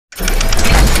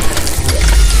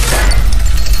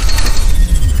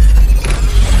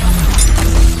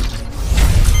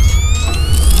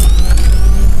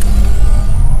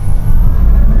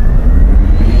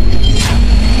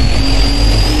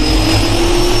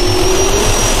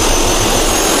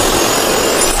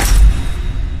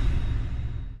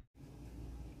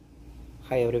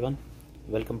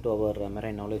welcome to our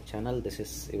marine knowledge channel. This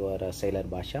is your sailor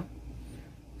Basha.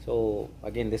 So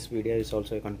again, this video is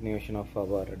also a continuation of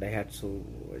our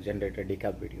Daihatsu generated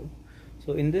decab video.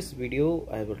 So in this video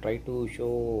I will try to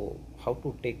show how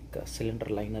to take cylinder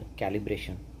liner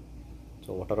calibration.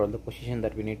 So what are all the positions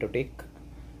that we need to take.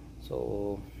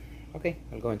 So okay,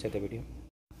 I'll go inside the video.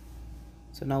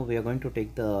 So now we are going to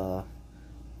take the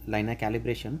liner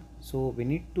calibration. So we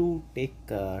need to take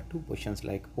two positions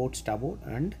like port starboard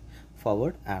and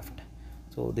forward aft.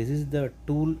 So this is the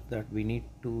tool that we need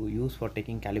to use for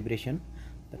taking calibration.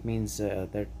 That means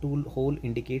the tool hole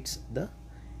indicates the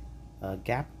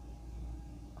gap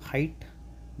height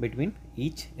between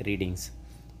each readings.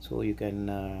 So you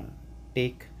can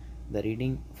take the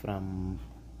reading from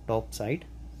top side.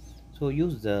 So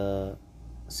use the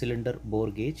cylinder bore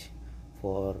gauge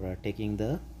for taking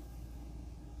the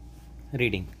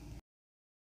reading.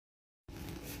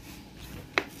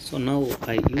 So now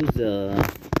I use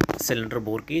the cylinder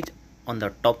bore gauge on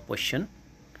the top position,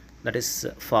 that is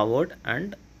forward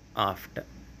and aft.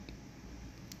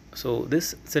 So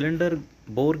this cylinder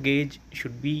bore gauge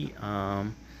should be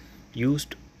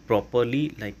used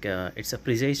properly, like it's a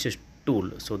precise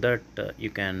tool, so that you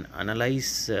can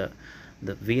analyze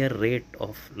the wear rate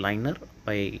of liner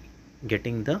by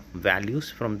getting the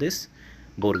values from this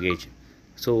bore gauge.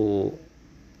 So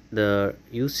the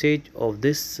usage of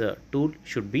this tool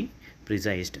should be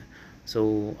precise.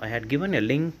 So I had given a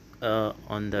link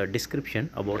on the description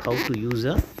about how to use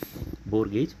a bore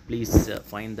gauge. Please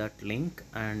find that link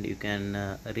and you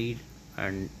can read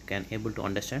and can able to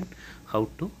understand how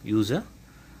to use a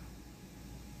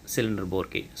cylinder bore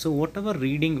gauge. So whatever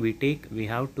reading we take, we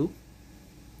have to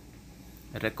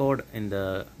record in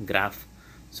the graph,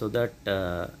 so that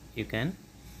you can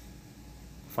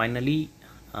finally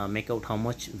make out how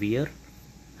much wear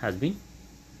has been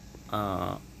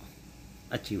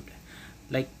achieved.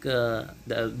 Like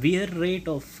the wear rate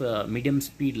of medium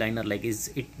speed liner, like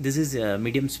this is a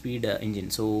medium speed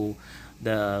engine, so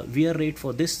the wear rate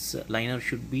for this liner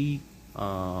should be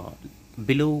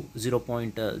below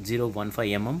 0.015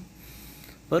 mm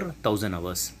per 1000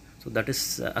 hours. So that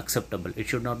is acceptable. It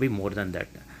should not be more than that.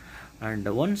 And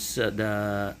once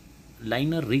the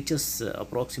liner reaches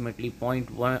approximately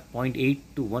 0.8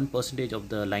 to 1% of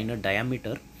the liner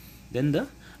diameter, then the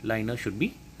liner should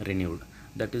be renewed.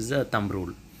 That is the thumb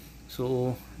rule.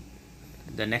 So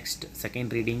the next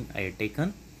second reading I had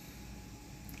taken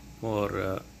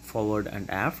for forward and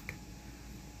aft.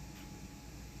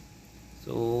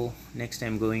 So next I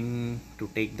am going to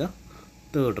take the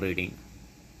third reading.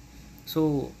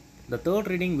 So the third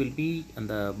reading will be on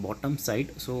the bottom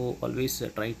side. So always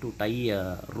try to tie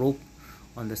a rope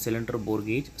on the cylinder bore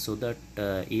gauge, so that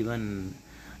even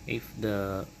if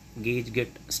the gauge get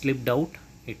slipped out,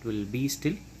 it will be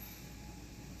still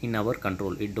in our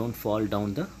control. It don't fall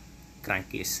down the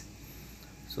crankcase.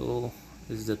 So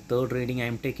this is the third reading I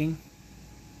am taking.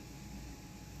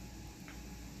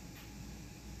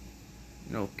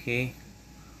 Okay,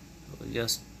 so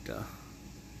just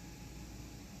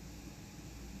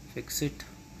fix it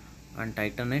and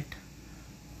tighten it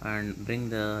and bring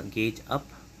the gauge up,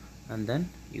 and then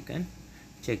you can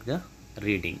check the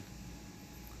reading.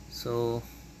 So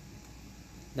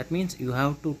that means you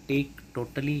have to take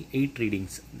totally 8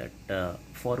 readings. That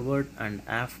forward and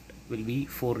aft will be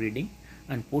 4 reading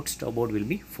and port starboard will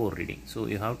be 4 reading. So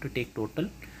you have to take total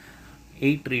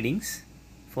 8 readings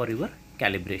for your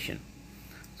calibration.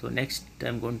 So next I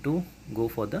am going to go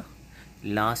for the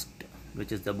last,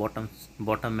 which is the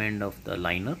bottom end of the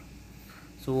liner.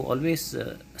 So always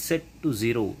set to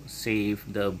 0. Say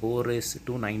if the bore is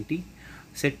 290,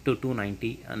 set to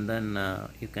 290, and then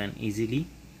you can easily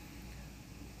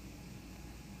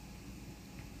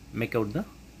make out the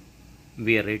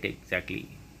wear rate exactly.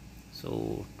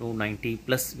 So 290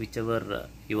 plus whichever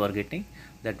you are getting,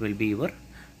 that will be your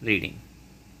reading.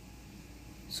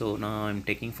 So now I am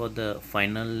taking for the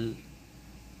final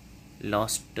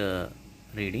last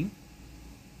reading.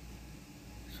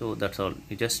 So that's all.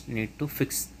 You just need to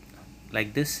fix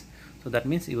like this. So that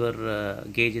means your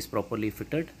gauge is properly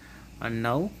fitted, and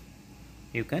now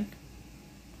you can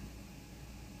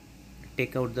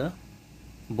take out the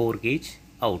bore gauge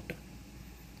out.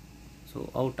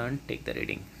 So out and take the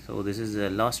reading. So this is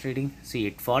the last reading. See,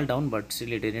 it fall down, but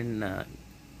still it didn't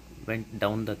went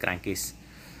down the crankcase.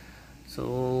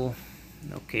 So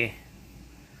okay,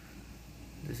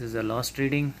 this is the last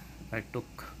reading I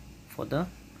took for the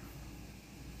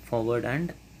forward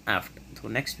and aft. So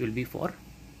next will be for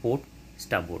port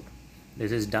starboard.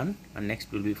 This is done, and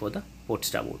next will be for the port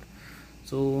starboard.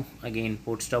 So again,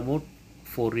 port starboard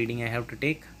 4 reading I have to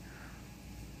take.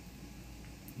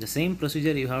 The same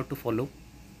procedure you have to follow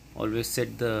always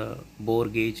set the bore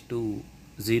gauge to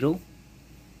 0.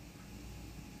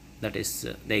 That is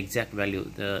the exact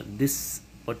value. This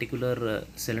particular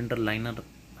cylinder liner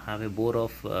have a bore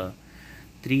of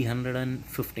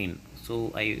 315,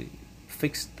 so I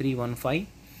fix 315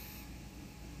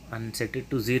 and set it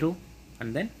to 0,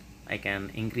 and then I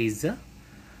can increase the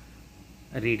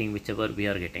reading whichever we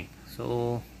are getting.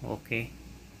 So okay,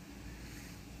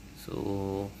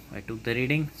 so I took the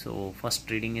reading. So first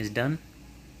reading is done.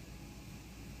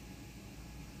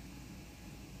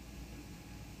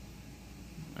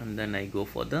 And then I go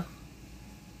for the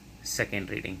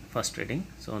second reading. First reading,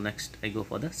 so next I go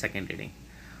for the second reading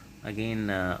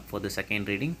again. For the second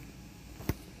reading,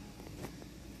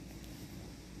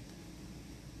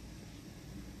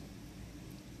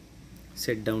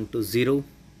 set down to 0,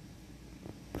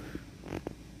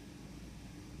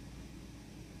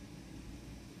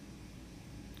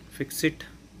 fix it.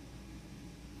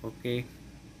 Okay,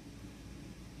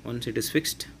 once it is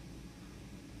fixed,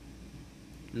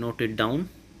 note it down.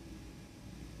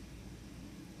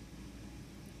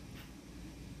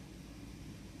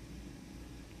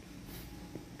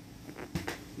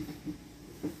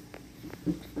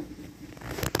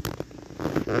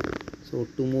 So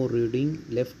 2 more reading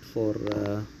left for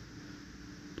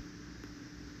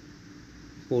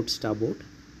port starboard.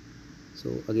 So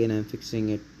again I am fixing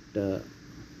it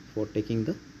for taking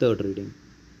the third reading.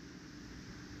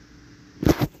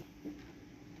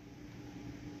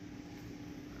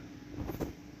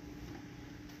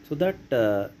 So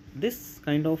that this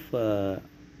kind of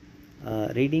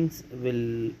readings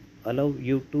will allow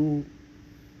you to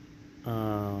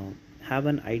have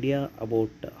an idea about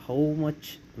how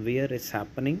much wear is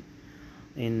happening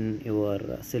in your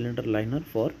cylinder liner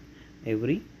for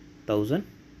every 1000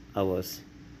 hours.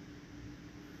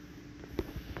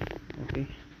 Okay,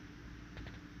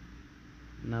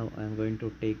 now I am going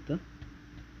to take the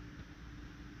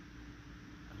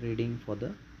reading for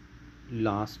the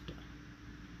last.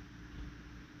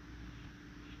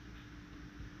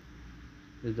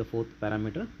 This is the fourth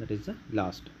parameter, that is the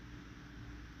last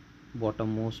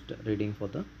bottommost reading for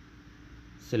the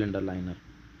cylinder liner.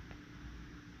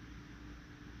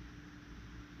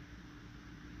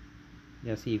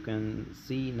 Yeah, see, you can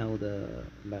see now the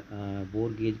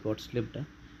bore gauge got slipped,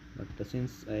 but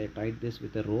since I tied this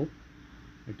with a rope,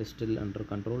 it is still under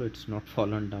control, it's not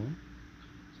fallen down.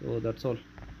 So that's all.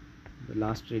 The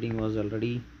last reading was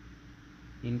already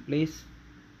in place.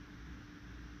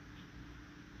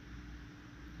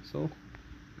 So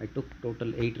I took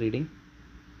total 8 reading.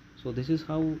 So this is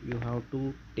how you have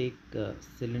to take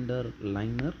cylinder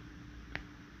liner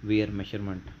wear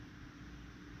measurement.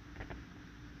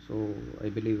 So I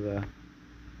believe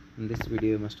in this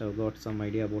video you must have got some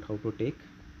idea about how to take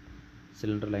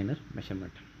cylinder liner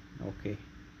measurement. Okay,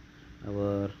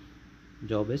 our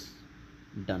job is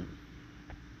done.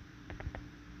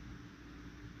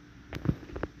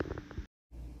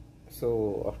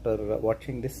 So after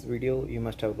watching this video you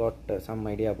must have got some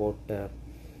idea about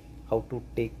how to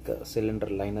take cylinder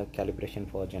liner calibration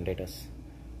for generators.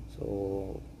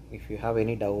 So if you have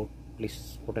any doubt,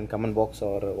 please put in comment box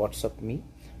or WhatsApp me.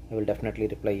 I will definitely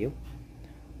reply you.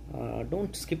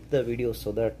 Don't skip the video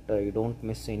so that you don't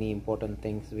miss any important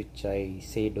things which I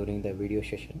say during the video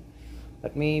session.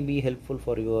 That may be helpful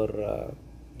for your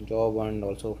job and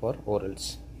also for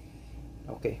orals.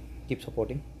 Okay, keep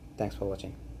supporting. Thanks for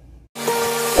watching.